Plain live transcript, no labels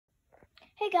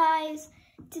Hey guys,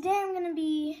 today I'm going to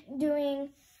be doing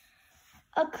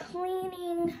a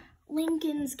cleaning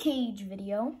Lincoln's cage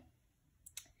video.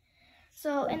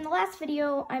 So in the last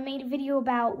video, I made a video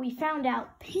about we found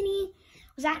out Penny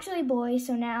was actually a boy,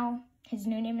 so now his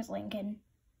new name is Lincoln.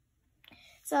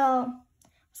 So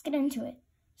let's get into it.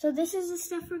 So this is the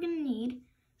stuff we're going to need: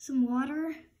 some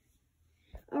water,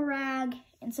 a rag,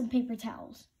 and some paper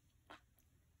towels.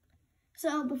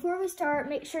 So before we start,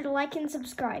 make sure to like and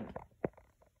subscribe.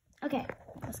 Okay,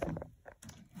 let's go.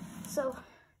 So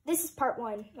this is part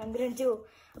one. I'm gonna do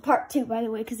a part two, by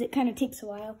the way, because it kind of takes a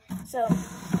while. So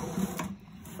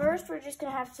first, we're just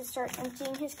gonna have to start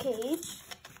emptying his cage.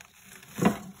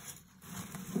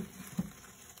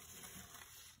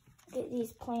 Get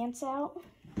these plants out.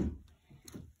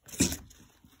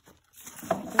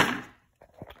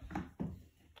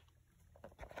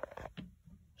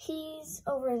 He's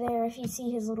over there if you see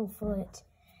his little foot.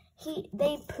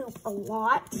 They poop a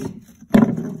lot,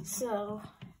 so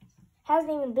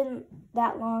hasn't even been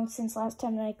that long since last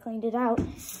time that I cleaned it out.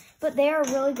 But they are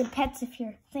really good pets if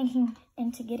you're thinking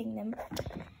into getting them.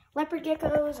 Leopard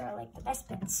geckos are like the best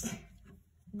pets,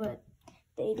 but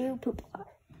they do poop a lot.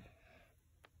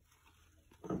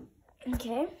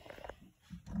 Okay,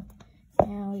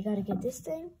 now we gotta get this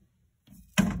thing.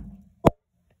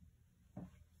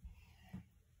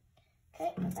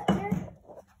 Okay, put that there.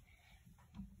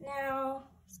 Now,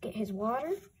 let's get his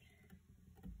water.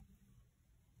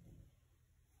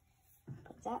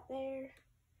 Put that there.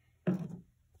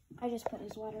 I just put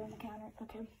his water on the counter.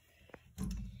 Okay.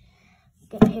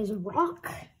 Get his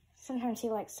rock. Sometimes he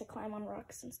likes to climb on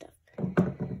rocks and stuff.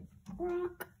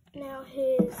 Rock. Now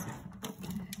his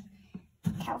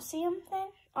calcium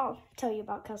thing. I'll tell you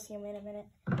about calcium in a minute.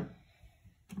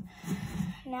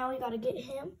 Now we gotta get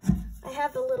him. I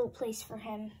have a little place for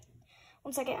him.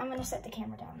 1 second, I'm gonna set the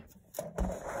camera down.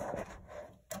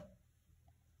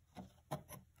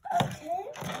 Okay.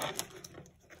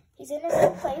 He's in his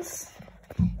little place.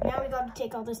 Now we gotta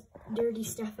take all this dirty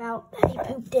stuff out that he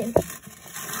pooped in.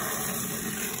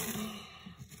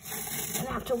 And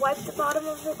I have to wipe the bottom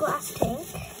of the glass tank.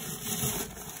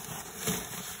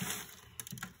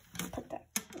 Put that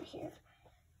over here.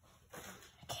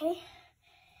 Okay.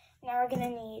 Now we're gonna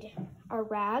need our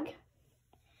rag.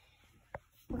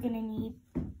 We're gonna need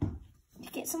to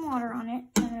get some water on it.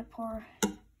 I'm gonna pour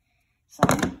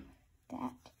some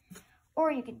that,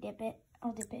 or you could dip it.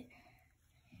 I'll dip it.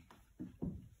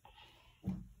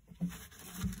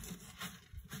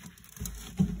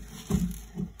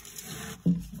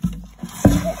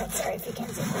 Sorry if you can't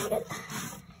see very good.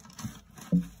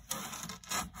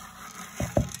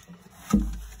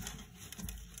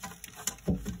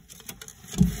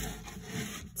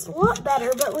 It's a lot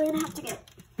better, but we're gonna have to get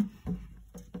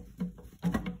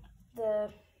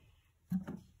the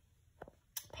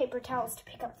paper towels to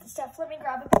pick up the stuff. Let me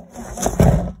grab a paper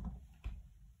towel.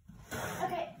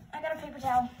 Okay, I got a paper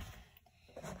towel.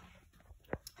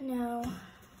 Now, I'm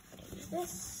gonna use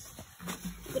this.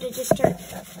 I'm gonna just start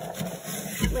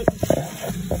like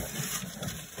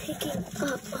picking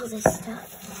up all this stuff.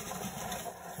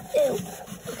 Ew.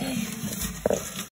 Okay.